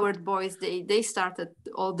coward boys, they started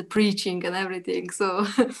all the preaching and everything. So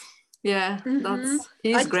yeah,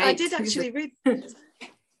 he's great. I did actually read.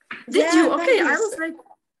 Did you? Okay,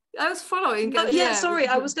 I was following. No, sorry,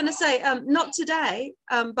 I was going to say not today,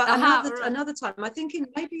 but another time. I think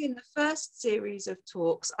maybe in the first series of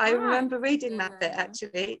talks, I remember reading that bit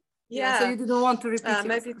actually. Yeah, so you didn't want to repeat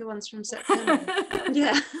maybe the ones from September.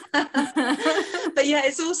 Yeah. But yeah,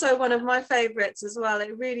 it's also one of my favorites as well.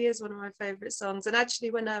 It really is one of my favorite songs. And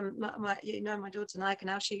actually, when my daughter Naika,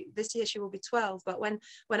 now this year she will be 12, but when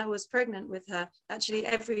I was pregnant with her, actually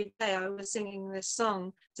every day I was singing this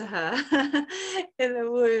song to her in the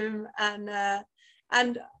womb, and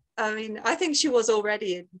I mean, I think she was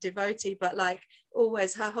already a devotee, but like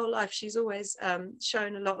always her whole life she's always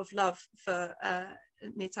shown a lot of love for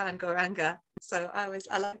Nitai and Gauranga. So I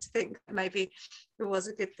like to think maybe it was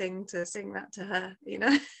a good thing to sing that to her, you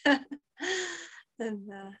know. And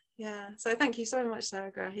yeah, so thank you so much,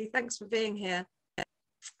 Saragrahi. Thanks for being here.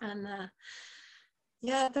 And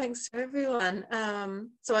yeah, thanks to everyone.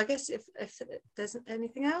 So I guess if there's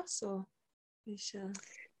anything else, or we shall.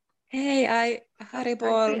 Hey,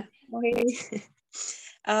 Haribol.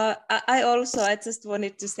 I just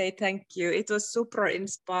wanted to say thank you. It was super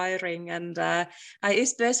inspiring, and I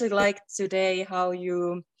especially liked today how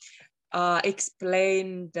you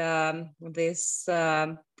explained this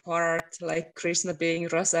part, like Krishna being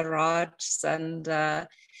Rasa Raj, and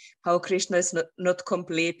how Krishna is not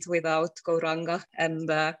complete without Gauranga, and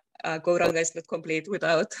Gauranga is not complete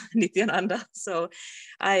without Nityananda. So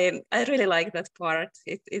I really like that part.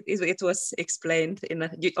 It was explained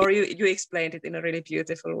you explained it in a really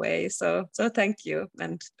beautiful way. So thank you,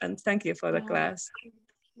 and thank you for the class.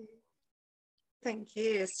 Thank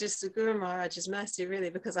you. It's just Guru Maharaj's mercy,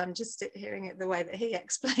 really, because I'm just hearing it the way that he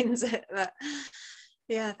explains it. But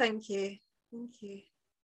yeah, thank you.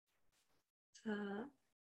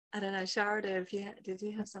 I don't know, Sharada, did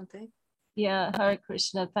you have something? Yeah, Hare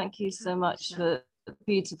Krishna, thank you so much for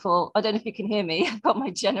beautiful. I don't know if you can hear me. I've got my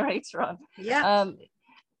generator on. Yeah.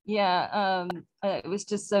 It was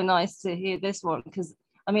just so nice to hear this one, because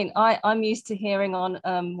I mean, I'm used to hearing on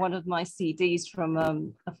one of my CDs from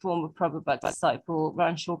a former Prabhupada disciple,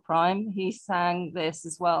 Ranshul Prime. He sang this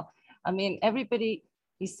as well. I mean, everybody,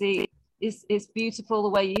 you see, it's beautiful the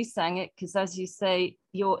way you sang it, because as you say,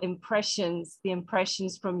 your impressions, the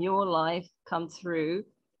impressions from your life come through.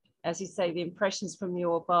 As you say, the impressions from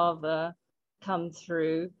your bhava come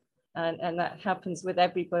through, and that happens with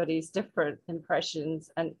everybody's different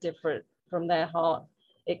impressions and different from their heart.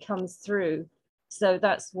 It comes through. So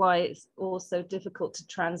that's why it's also difficult to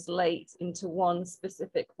translate into one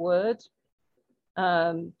specific word,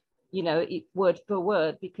 you know, word for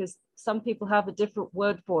word, because some people have a different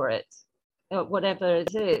word for it, whatever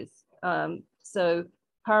it is. So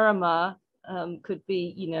parama could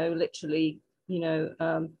be, you know, literally, you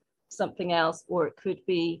know, something else, or it could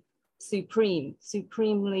be supremely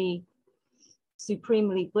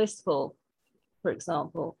blissful, for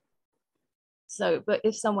example. So, but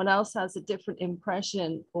if someone else has a different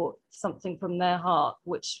impression or something from their heart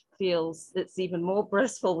which feels it's even more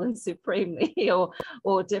blissful than supremely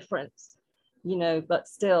or different, you know, but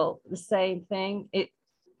still the same thing,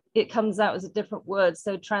 it comes out as a different word.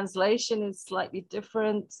 So translation is slightly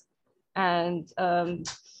different, and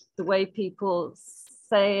the way people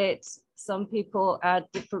say it, some people add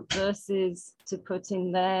different verses to put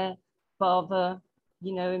in their bhava,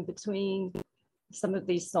 you know, in between some of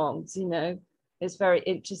these songs, you know. It's very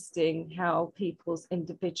interesting how people's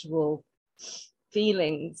individual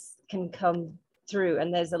feelings can come through,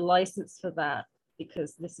 and there's a license for that,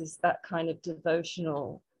 because this is that kind of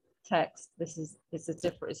devotional text. It's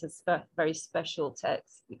a very special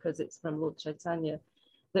text because it's from Lord Chaitanya,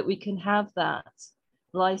 that we can have that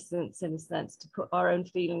license in a sense to put our own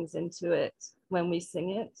feelings into it when we sing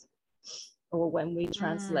it or when we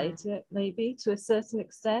translate it, maybe to a certain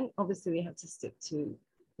extent. Obviously we have to stick to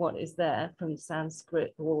what is there from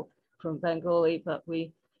Sanskrit or from Bengali, but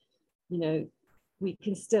we, you know, we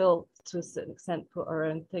can still to a certain extent put our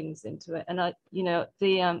own things into it. And I, you know,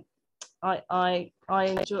 I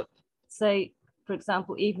enjoy, say, for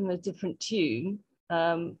example, even a different tune,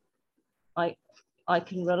 I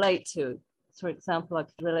can relate to. For example, I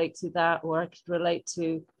could relate to that, or I could relate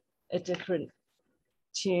to a different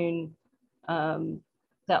tune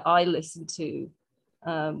that I listen to,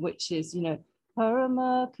 which is, you know,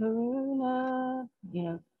 Parama Karuna, you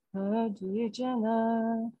know,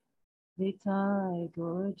 Padujana, Vitai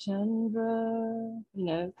Gaurachandra, you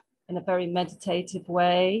know, in a very meditative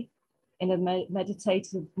way, in a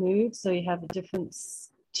meditative mood. So you have a different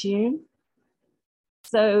tune.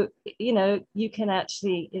 So, you know, you can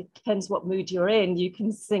actually, it depends what mood you're in, you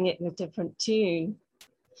can sing it in a different tune.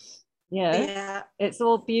 Yeah, it's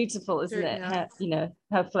all beautiful, isn't it? How, you know,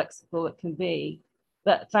 how flexible it can be.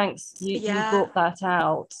 But thanks, you brought that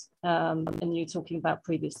out, and you're talking about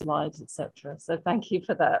previous lives, etc. So thank you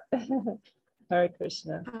for that. Hare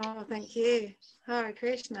Krishna. Oh, thank you. Hare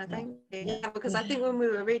Krishna, thank you. Yeah, because I think when we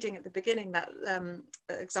were reading at the beginning that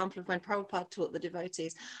example of when Prabhupada taught the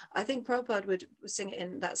devotees, I think Prabhupada would sing it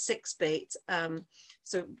in that 6-beat.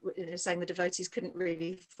 So saying the devotees couldn't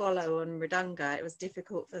really follow on Mridanga, it was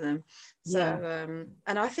difficult for them. So,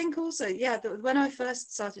 and I think also, when I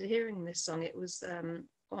first started hearing this song, it was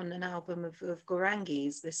on an album of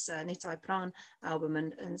Gaurangi's, this Nitai Pran album,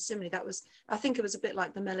 and similarly that was, I think it was a bit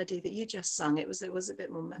like the melody that you just sung. It was a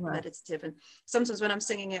bit more meditative, and sometimes when I'm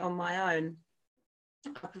singing it on my own,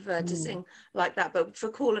 I prefer to sing like that. But for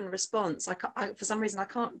call and response, for some reason I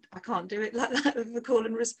can't do it like that with the call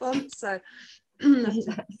and response. So I have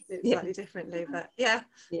to do it slightly differently. But like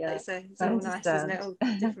you say, it's all nice, isn't it? All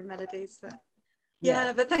different melodies. But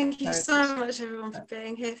but thank you so much, everyone, for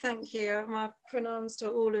being here. Thank you. My pranams to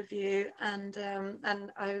all of you, and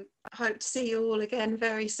I hope to see you all again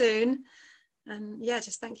very soon. And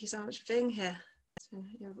just thank you so much for being here.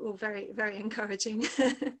 You're all very, very encouraging.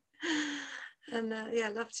 And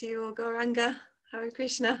love to you all. Gauranga, Hare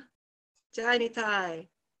Krishna, Jai Nitai.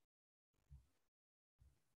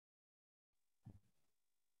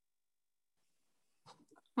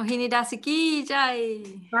 Mohini Dasi ki jai.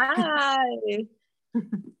 Bye.